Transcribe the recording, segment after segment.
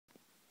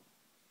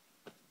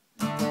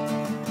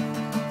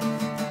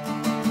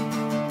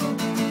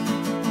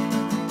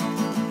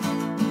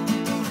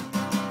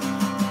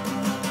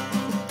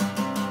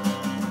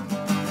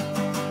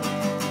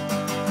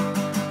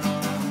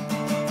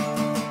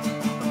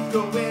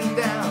going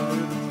down to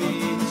the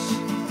beach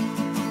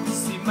to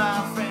see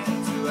my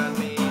friends who I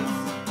meet,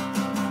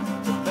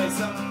 to play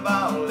some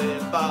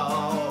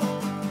volleyball.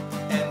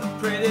 And the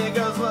pretty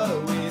girls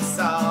what we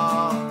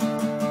saw,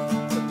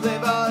 to play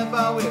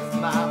volleyball with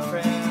my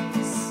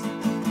friends,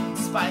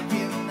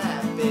 spiking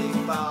that big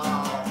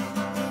ball.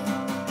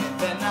 And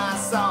then I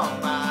saw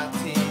my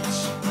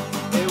teach,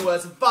 it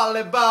was a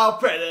volleyball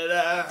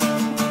predator.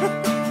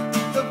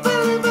 The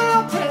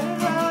volleyball predator.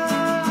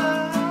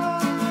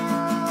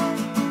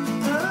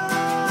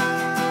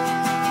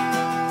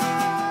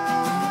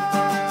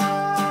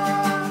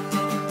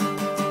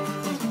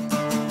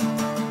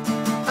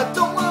 I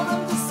don't want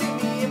them to see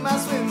me in my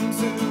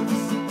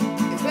swimsuits.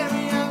 It's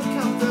very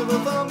uncomfortable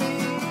for me.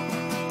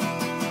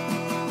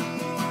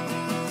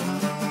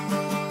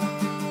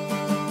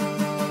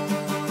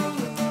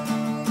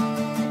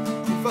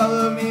 You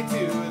follow me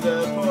to the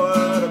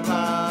porta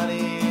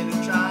potty to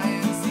try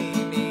and see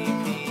me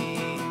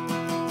pee,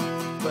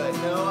 but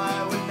no, I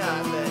would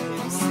not let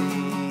him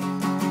see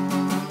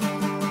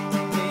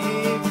me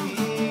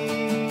pee.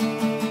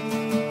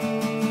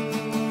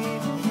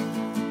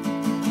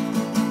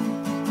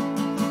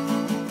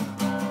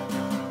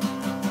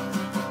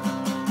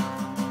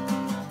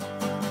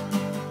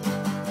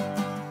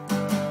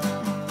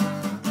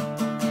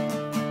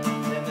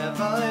 And that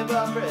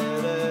volleyball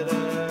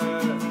predator,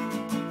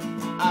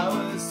 I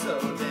was so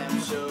damn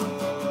sure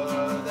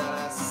that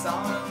I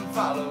saw him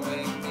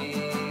following me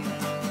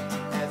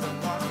as I'm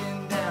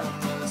walking down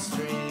the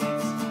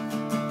street.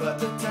 But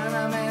the time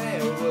I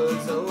met it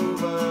was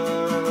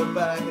over,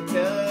 but I could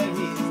tell that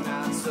he's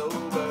not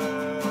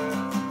sober,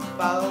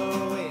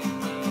 following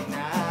me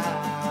now.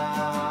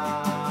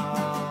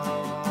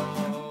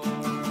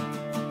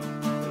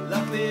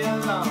 Luckily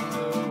along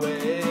the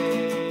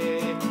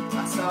way,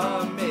 I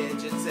saw a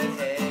midget and said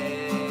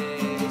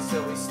hey, so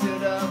we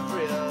stood up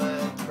real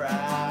and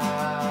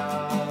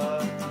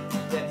proud.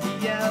 Then he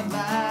yelled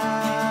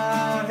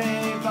loud,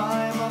 hey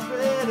volleyball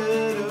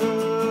predator,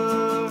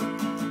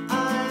 I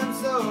am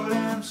so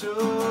damn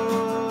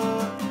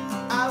sure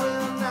I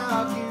will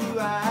knock you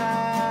out.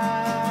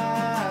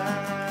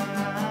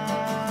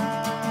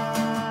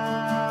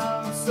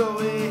 So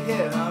we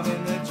hit him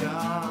in the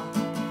jaw.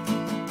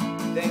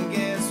 Then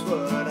guess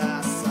what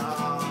I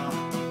saw?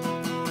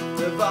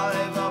 The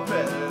volleyball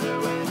predator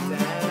went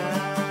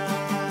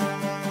down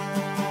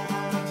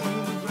to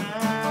the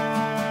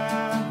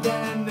ground.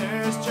 Then a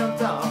nurse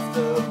jumped off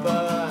the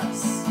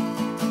bus,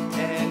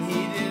 and he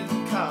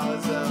didn't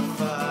cause a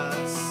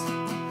fuss.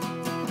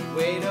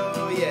 Wait,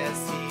 oh yes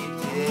he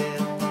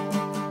did.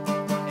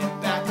 And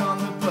back on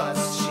the bus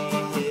she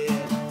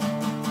hid.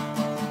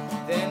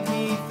 Then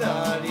he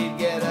thought he'd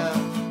get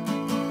up,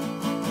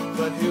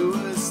 but who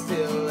was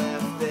still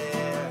left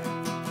there?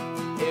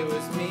 It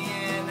was me,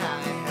 and I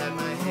had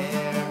my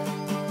hair,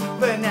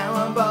 but now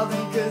I'm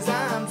balding 'cause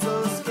I'm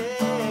so scared.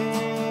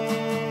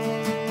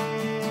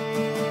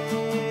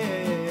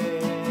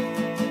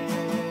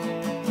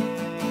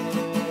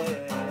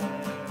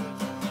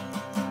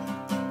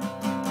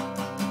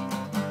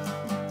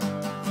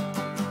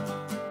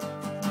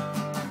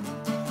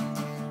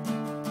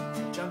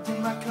 Jumped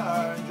in my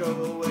car and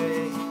drove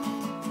away.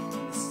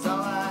 This is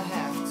all I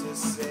have to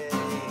say.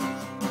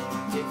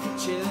 If you're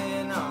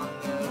chilling on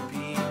the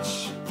beach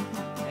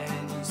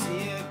and you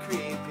see a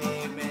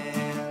creepy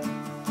man,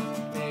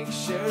 make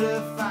sure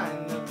to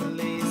find the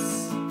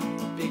police,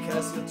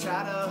 because he'll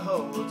try to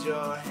hold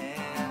your hand.